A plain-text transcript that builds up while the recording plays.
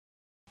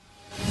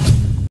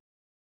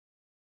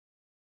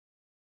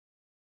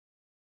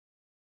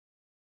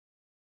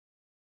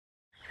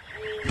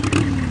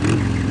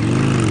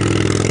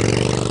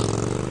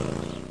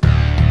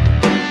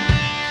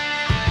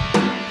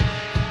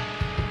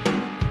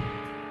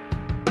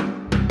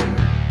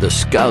The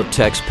Scout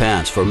Tex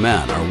pants for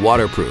men are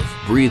waterproof,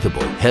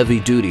 breathable,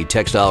 heavy-duty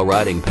textile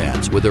riding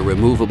pants with a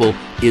removable,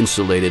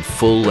 insulated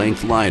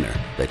full-length liner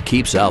that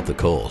keeps out the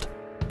cold.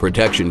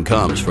 Protection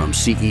comes from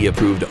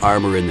CE-approved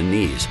armor in the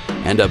knees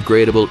and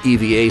upgradable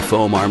EVA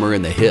foam armor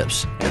in the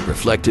hips, and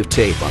reflective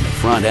tape on the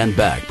front and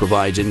back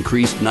provides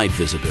increased night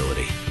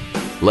visibility.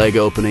 Leg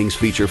openings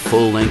feature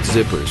full-length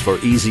zippers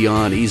for easy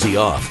on, easy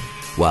off,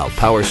 while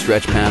power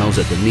stretch panels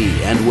at the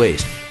knee and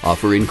waist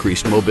offer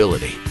increased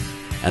mobility.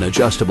 An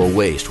adjustable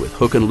waist with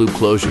hook and loop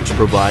closures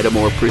provide a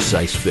more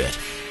precise fit.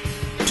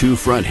 2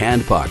 front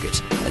hand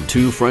pockets and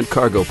 2 front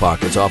cargo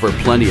pockets offer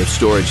plenty of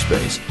storage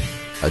space.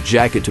 A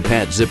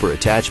jacket-to-pant zipper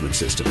attachment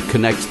system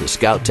connects the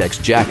Scout Tex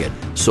jacket,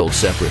 sold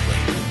separately.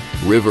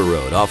 River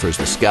Road offers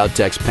the Scout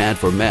Tex pant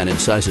for men in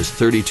sizes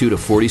 32 to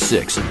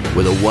 46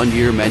 with a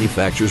 1-year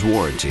manufacturer's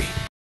warranty.